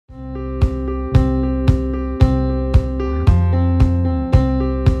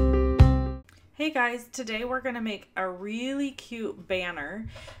guys, today we're going to make a really cute banner,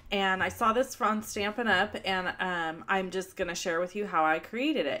 and I saw this on Stampin' Up, and I'm just going to share with you how I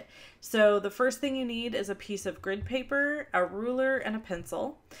created it. So the first thing you need is a piece of grid paper, a ruler, and a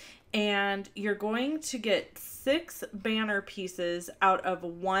pencil, and you're going to get 6 banner pieces out of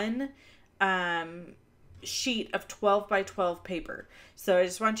one sheet of 12 by 12 paper. So I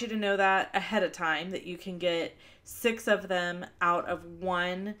just want you to know that ahead of time, that you can get 6 of them out of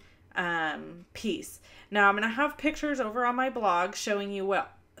one piece. Now I'm going to have pictures over on my blog showing you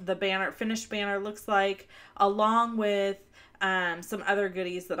what the finished banner looks like, along with some other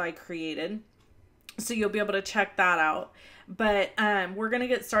goodies that I created. So you'll be able to check that out. But we're going to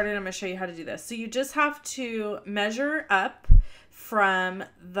get started. I'm going to show you how to do this. So you just have to measure up from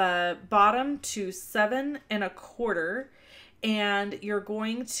the bottom to 7 1/4, and you're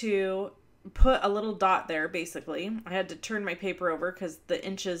going to put a little dot there. Basically, I had to turn my paper over because the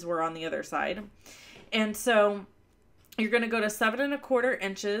inches were on the other side. And so you're going to go to 7 1/4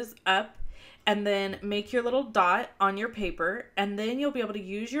 inches up, and then make your little dot on your paper, and then you'll be able to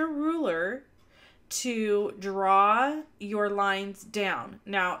use your ruler to draw your lines down.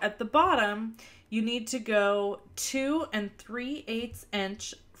 Now at the bottom, you need to go 2 3/8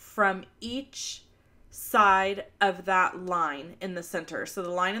 inch from each side of that line in the center. So the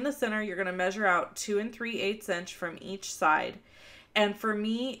line in the center, you're going to measure out 2 3/8 inch from each side. And for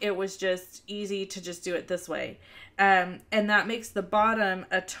me, it was just easy to just do it this way. And that makes the bottom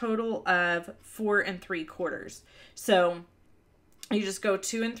a total of 4 3/4. So you just go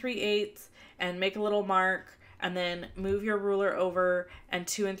 2 3/8 and make a little mark, and then move your ruler over and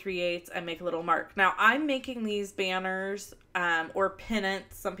 2 3/8 and make a little mark. Now I'm making these banners or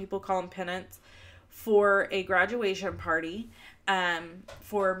pennants, some people call them pennants, for a graduation party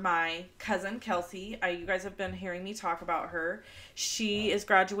for my cousin Kelsey. You guys have been hearing me talk about her. She is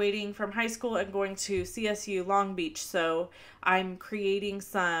graduating from high school and going to CSU Long Beach, so I'm creating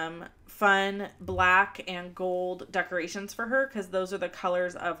some fun black and gold decorations for her because those are the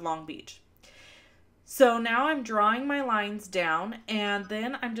colors of Long Beach. So now I'm drawing my lines down, and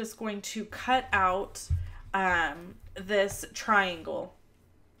then I'm just going to cut out this triangle.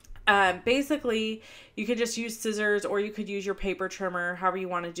 Basically, you could just use scissors, or you could use your paper trimmer, however you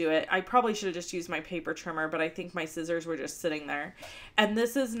want to do it. I probably should have just used my paper trimmer, but I think my scissors were just sitting there. And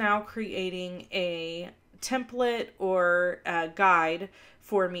this is now creating a template or a guide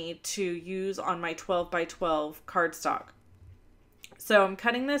for me to use on my 12 by 12 cardstock. So I'm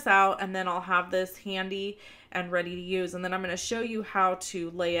cutting this out, and then I'll have this handy and ready to use. And then I'm going to show you how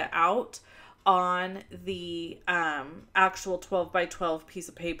to lay it out on the actual 12 by 12 piece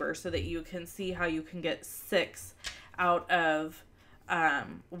of paper so that you can see how you can get 6 out of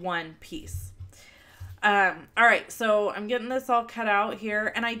one piece. All right, so I'm getting this all cut out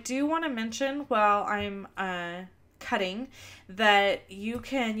here. And I do want to mention while I'm cutting that you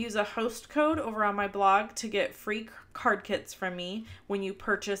can use a host code over on my blog to get free card kits from me when you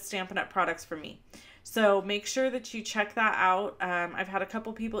purchase Stampin' Up! Products from me. So make sure that you check that out. I've had a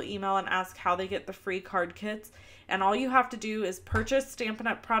couple people email and ask how they get the free card kits, and all you have to do is purchase Stampin'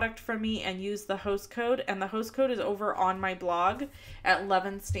 Up! Product from me and use the host code, and the host code is over on my blog at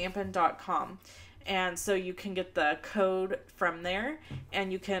lovinstampin.com. And so you can get the code from there,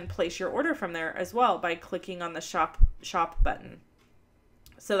 and you can place your order from there as well by clicking on the shop button.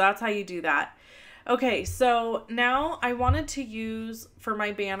 So that's how you do that. Okay, so now I wanted to use, for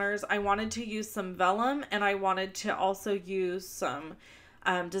my banners, I wanted to use some vellum, and I wanted to also use some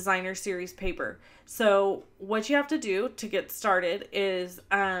designer series paper. So what you have to do to get started is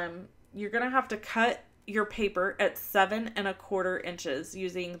you're going to have to cut your paper at 7 1/4 inches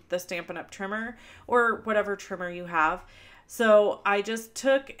using the Stampin' Up! Trimmer or whatever trimmer you have. So I just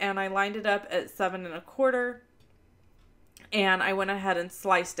took and I lined it up at 7 1/4, and I went ahead and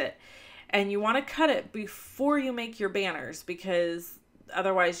sliced it. And you want to cut it before you make your banners, because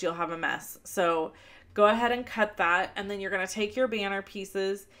otherwise you'll have a mess. So go ahead and cut that, and then you're going to take your banner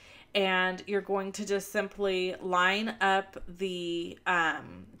pieces and you're going to just simply line up the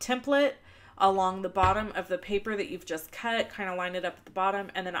template along the bottom of the paper that you've just cut, kind of line it up at the bottom.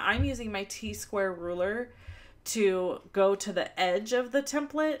 And then I'm using my T-square ruler to go to the edge of the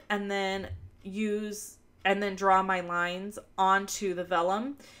template and then draw my lines onto the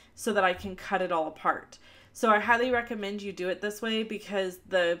vellum so that I can cut it all apart. So I highly recommend you do it this way, because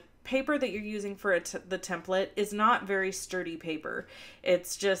the paper that you're using for the template is not very sturdy paper.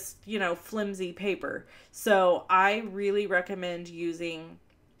 It's just, you know, flimsy paper. So I really recommend using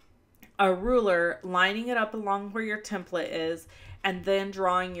a ruler, lining it up along where your template is, and then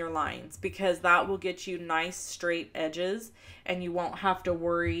drawing your lines, because that will get you nice straight edges and you won't have to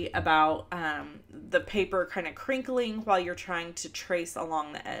worry about the paper kind of crinkling while you're trying to trace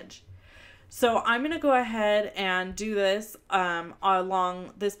along the edge. So I'm going to go ahead and do this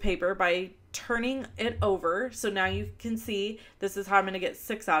along this paper by turning it over. So now you can see this is how I'm going to get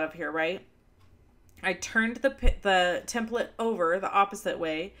 6 out of here, right? I turned the template over the opposite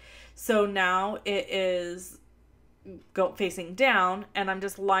way. So now it is facing down, and I'm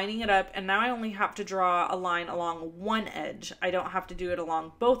just lining it up, and now I only have to draw a line along one edge. I don't have to do it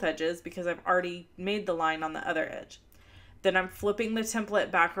along both edges because I've already made the line on the other edge. Then I'm flipping the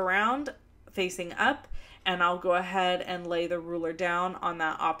template back around facing up, and I'll go ahead and lay the ruler down on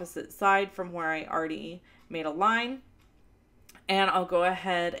that opposite side from where I already made a line, and I'll go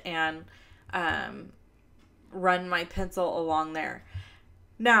ahead and run my pencil along there.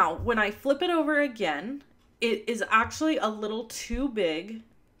 Now when I flip it over again, it is actually a little too big.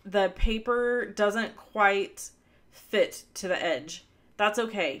 The paper doesn't quite fit to the edge. That's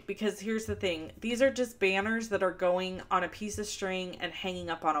okay, because here's the thing. These are just banners that are going on a piece of string and hanging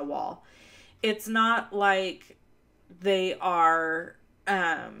up on a wall. It's not like they are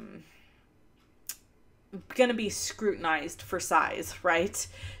going to be scrutinized for size, right?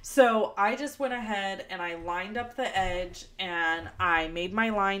 So I just went ahead and I lined up the edge and I made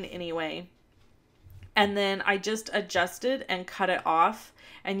my line anyway. And then I just adjusted and cut it off,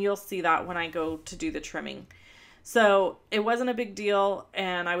 and you'll see that when I go to do the trimming. So it wasn't a big deal,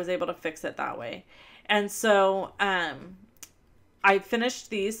 and I was able to fix it that way. And so I finished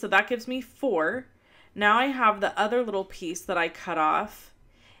these, so that gives me 4. Now I have the other little piece that I cut off,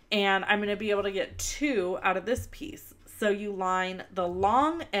 and I'm going to be able to get 2 out of this piece. So you line the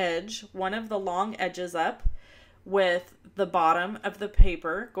long edge, one of the long edges up with the bottom of the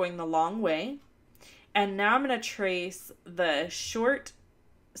paper going the long way. And now I'm going to trace the short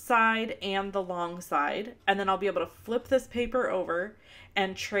side and the long side, and then I'll be able to flip this paper over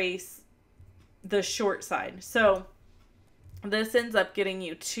and trace the short side. So this ends up getting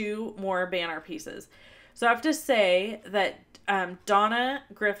you 2 more banner pieces. So I have to say that Donna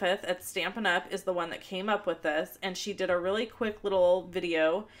Griffith at Stampin' Up! Is the one that came up with this, and she did a really quick little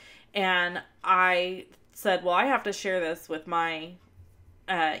video, and I said, well, I have to share this with my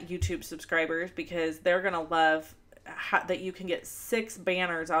YouTube subscribers because they're gonna love that you can get 6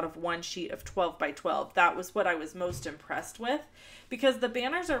 banners out of one sheet of 12 by 12. That was what I was most impressed with, because the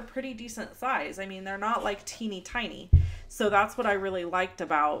banners are pretty decent size. I mean, they're not like teeny tiny. So that's what I really liked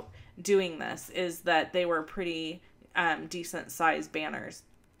about doing this, is that they were pretty decent sized banners.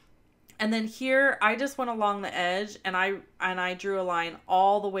 And then here I just went along the edge and I drew a line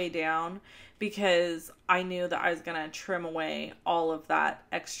all the way down, because I knew that I was going to trim away all of that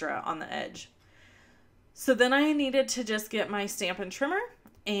extra on the edge. So then I needed to just get my Stampin' Trimmer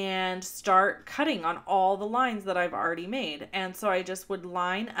and start cutting on all the lines that I've already made. And so I just would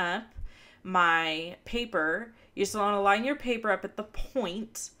line up my paper. You just want to line your paper up at the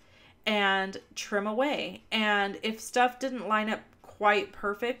point and trim away. And if stuff didn't line up quite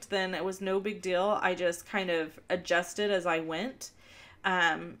perfect, then it was no big deal. I just kind of adjusted as I went.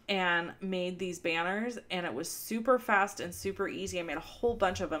 And made these banners, and it was super fast and super easy. I made a whole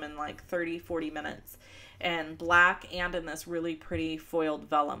bunch of them in like 30-40 minutes, and black and in this really pretty foiled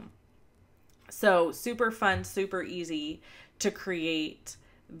vellum. So super fun, super easy to create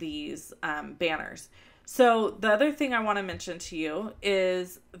these banners. So the other thing I want to mention to you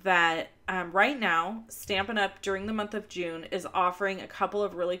is that right now, Stampin' Up! During the month of June is offering a couple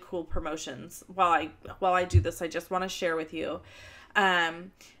of really cool promotions. While I do this, I just want to share with you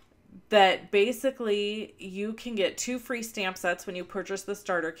that basically you can get 2 free stamp sets when you purchase the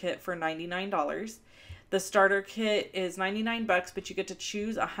starter kit for $99. The starter kit is $99, but you get to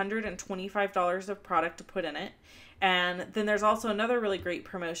choose $125 of product to put in it. And then there's also another really great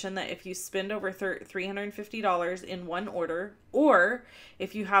promotion that if you spend over $350 in one order, or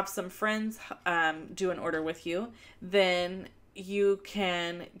if you have some friends do an order with you, then you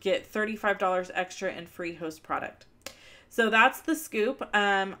can get $35 extra in free host product. So that's the scoop.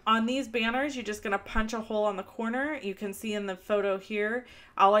 On these banners, you're just going to punch a hole on the corner. You can see in the photo here,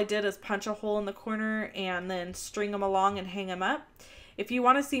 all I did is punch a hole in the corner and then string them along and hang them up. If you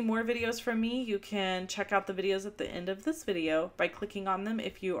want to see more videos from me, you can check out the videos at the end of this video by clicking on them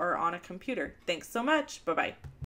if you are on a computer. Thanks so much. Bye-bye.